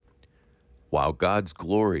While God's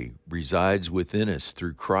glory resides within us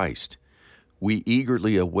through Christ, we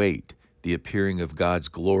eagerly await the appearing of God's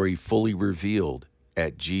glory fully revealed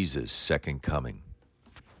at Jesus' second coming.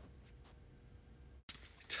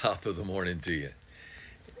 Top of the morning to you.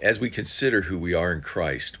 As we consider who we are in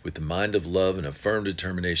Christ, with the mind of love and a firm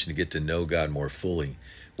determination to get to know God more fully,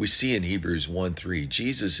 we see in Hebrews 1:3,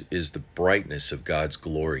 Jesus is the brightness of God's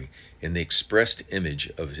glory and the expressed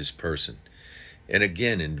image of his person. And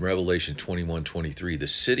again in Revelation 21:23, the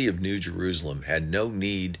city of New Jerusalem had no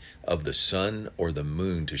need of the sun or the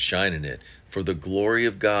moon to shine in it, for the glory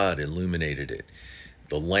of God illuminated it.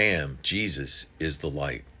 The Lamb, Jesus, is the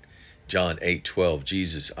light. John 8:12,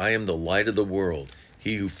 Jesus, I am the light of the world.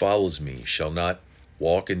 He who follows me shall not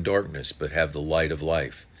walk in darkness, but have the light of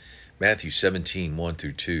life. Matthew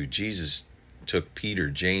 17:1-2, Jesus took Peter,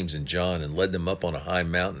 James, and John and led them up on a high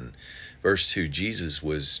mountain. Verse 2, Jesus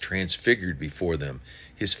was transfigured before them.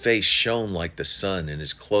 His face shone like the sun, and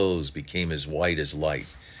his clothes became as white as light.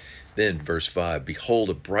 Then, verse 5,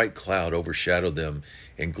 behold, a bright cloud overshadowed them,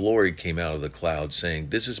 and glory came out of the cloud, saying,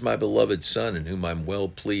 This is my beloved Son, in whom I am well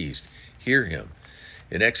pleased. Hear him.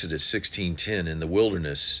 In Exodus 16:10, in the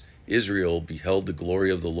wilderness, Israel beheld the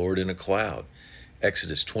glory of the Lord in a cloud.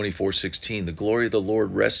 Exodus 24:16, the glory of the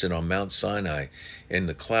Lord rested on Mount Sinai, and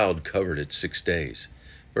the cloud covered it 6 days.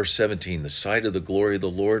 Verse 17, the sight of the glory of the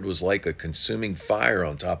Lord was like a consuming fire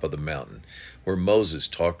on top of the mountain. Where Moses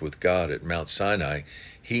talked with God at Mount Sinai,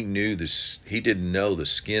 he didn't know the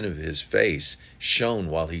skin of his face shone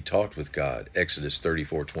while he talked with God. Exodus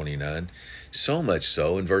 34:29. So much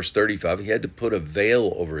so, in verse 35, he had to put a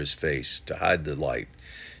veil over his face to hide the light.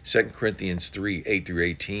 2 Corinthians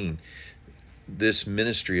 3:8-18, this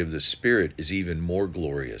ministry of the Spirit is even more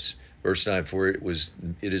glorious. Verse 9, for it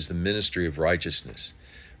is the ministry of righteousness.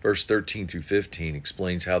 Verse 13-15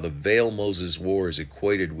 explains how the veil Moses wore is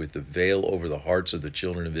equated with the veil over the hearts of the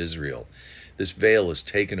children of Israel. This veil is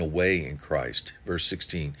taken away in Christ. Verse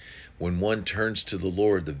 16, when one turns to the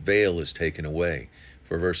Lord, the veil is taken away.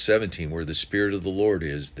 For verse 17, where the Spirit of the Lord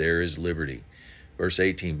is, there is liberty. Verse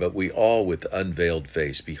 18, but we all with unveiled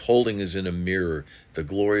face, beholding as in a mirror the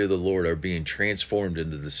glory of the Lord, are being transformed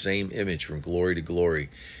into the same image from glory to glory,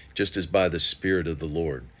 just as by the Spirit of the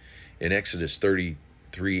Lord. In Exodus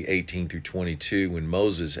 33:18-22, when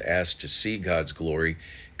Moses asked to see God's glory,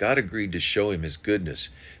 God agreed to show him his goodness,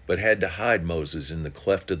 but had to hide Moses in the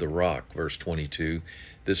cleft of the rock. Verse 22,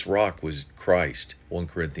 this rock was Christ. 1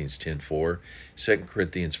 Corinthians 10:4, 2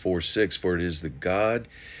 Corinthians 4:6, for it is the God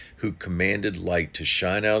who commanded light to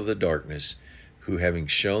shine out of the darkness, who having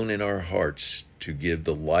shone in our hearts to give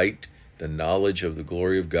the light, the knowledge of the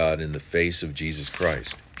glory of God in the face of Jesus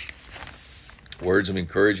Christ. Words of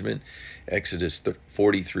encouragement. Exodus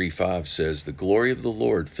 43:5 says, the glory of the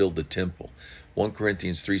Lord filled the temple. 1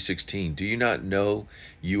 Corinthians 3:16, do you not know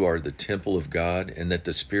you are the temple of God, and that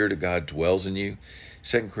the Spirit of God dwells in you?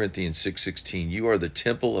 2 Corinthians 6:16, you are the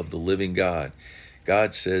temple of the living God.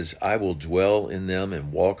 God says, I will dwell in them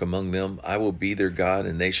and walk among them. I will be their God,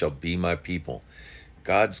 and they shall be my people.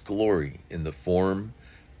 God's glory in the form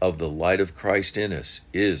of the light of Christ in us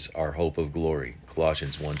is our hope of glory.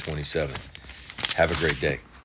 Colossians 1:27. Have a great day.